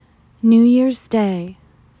New Year's Day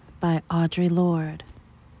by Audre Lorde.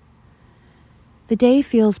 The day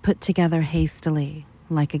feels put together hastily,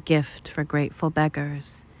 like a gift for grateful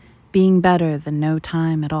beggars, being better than no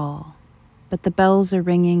time at all. But the bells are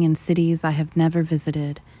ringing in cities I have never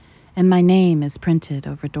visited, and my name is printed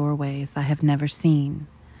over doorways I have never seen.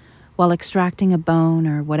 While extracting a bone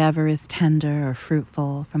or whatever is tender or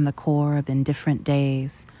fruitful from the core of indifferent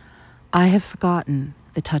days, I have forgotten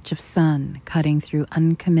the touch of sun cutting through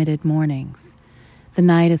uncommitted mornings. The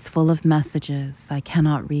night is full of messages I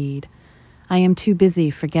cannot read. I am too busy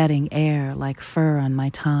forgetting air like fur on my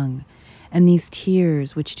tongue, and these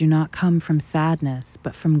tears which do not come from sadness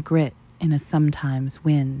but from grit in a sometimes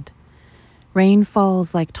wind. Rain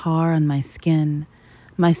falls like tar on my skin.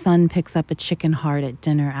 My son picks up a chicken heart at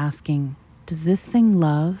dinner asking, "Does this thing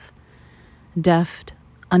love?" Deft,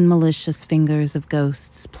 unmalicious fingers of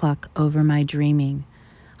ghosts pluck over my dreaming,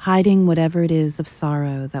 hiding whatever it is of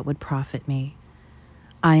sorrow that would profit me.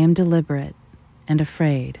 I am deliberate and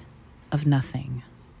afraid of nothing.